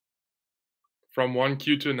From one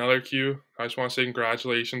Q to another Q, I just want to say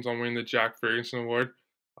congratulations on winning the Jack Ferguson Award.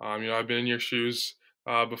 I've been in your shoes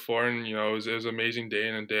before, and it was an amazing day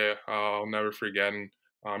and a day I'll never forget. And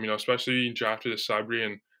especially being drafted to Sudbury,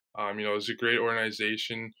 and it was a great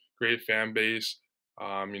organization, great fan base.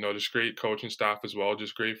 Just great coaching staff as well.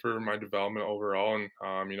 Just great for my development overall. And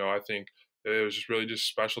I think it was just really just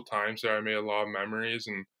special times there. I made a lot of memories,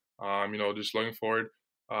 and just looking forward,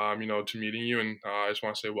 to meeting you. And I just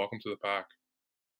want to say welcome to the pack.